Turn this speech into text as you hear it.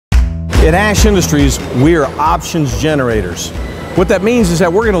At Ash Industries, we are options generators. What that means is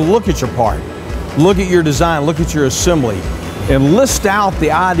that we're going to look at your part, look at your design, look at your assembly, and list out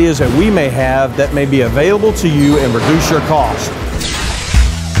the ideas that we may have that may be available to you and reduce your cost.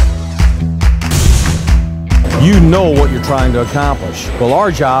 You know what you're trying to accomplish. Well,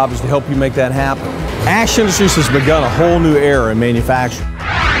 our job is to help you make that happen. Ash Industries has begun a whole new era in manufacturing.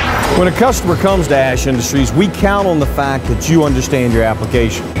 When a customer comes to Ash Industries, we count on the fact that you understand your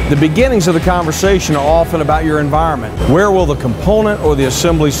application. The beginnings of the conversation are often about your environment. Where will the component or the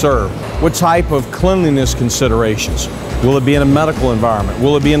assembly serve? What type of cleanliness considerations? Will it be in a medical environment?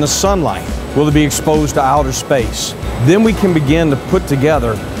 Will it be in the sunlight? Will it be exposed to outer space? Then we can begin to put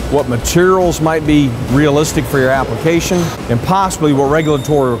together what materials might be realistic for your application and possibly what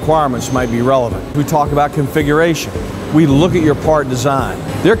regulatory requirements might be relevant. We talk about configuration. We look at your part design.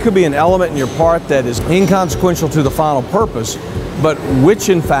 There could be an element in your part that is inconsequential to the final purpose, but which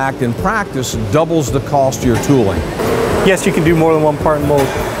in fact, in practice, doubles the cost of your tooling. Yes, you can do more than one part and mold.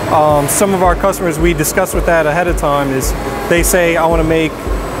 Some of our customers, we discuss with that ahead of time, is they say, I want to make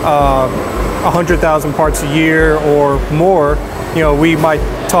 100,000 parts a year or more. You know, we might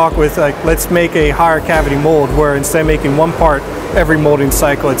talk with, like, let's make a higher cavity mold where instead of making one part every molding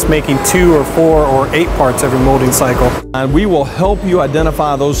cycle, it's making 2 or 4 or 8 parts every molding cycle. And we will help you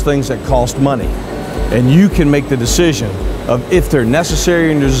identify those things that cost money. And you can make the decision of if they're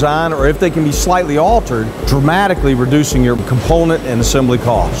necessary in your design or if they can be slightly altered, dramatically reducing your component and assembly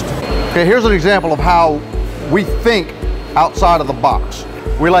cost. Okay, here's an example of how we think outside of the box.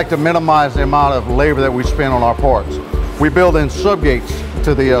 We like to minimize the amount of labor that we spend on our parts. We build in subgates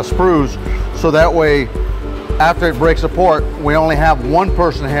to the sprues, so that way after it breaks apart, we only have one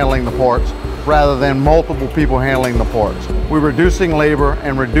person handling the parts rather than multiple people handling the parts. We're reducing labor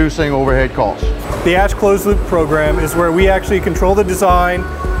and reducing overhead costs. The Ash Closed Loop program is where we actually control the design,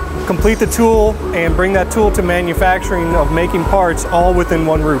 complete the tool, and bring that tool to manufacturing of making parts all within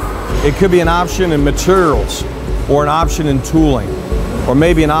one roof. It could be an option in materials or an option in tooling, or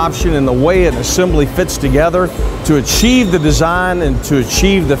maybe an option in the way an assembly fits together to achieve the design and to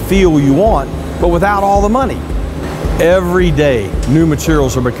achieve the feel you want, but without all the money. Every day, new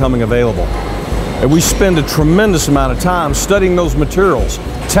materials are becoming available. And we spend a tremendous amount of time studying those materials,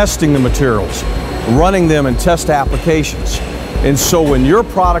 testing the materials, running them in test applications. And so when your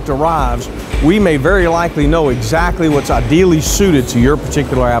product arrives, we may very likely know exactly what's ideally suited to your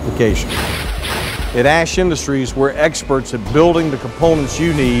particular application. At Ash Industries, we're experts at building the components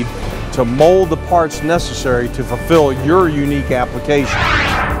you need to mold the parts necessary to fulfill your unique application.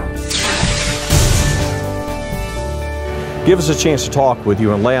 Give us a chance to talk with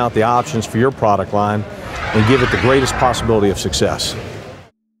you and lay out the options for your product line and give it the greatest possibility of success.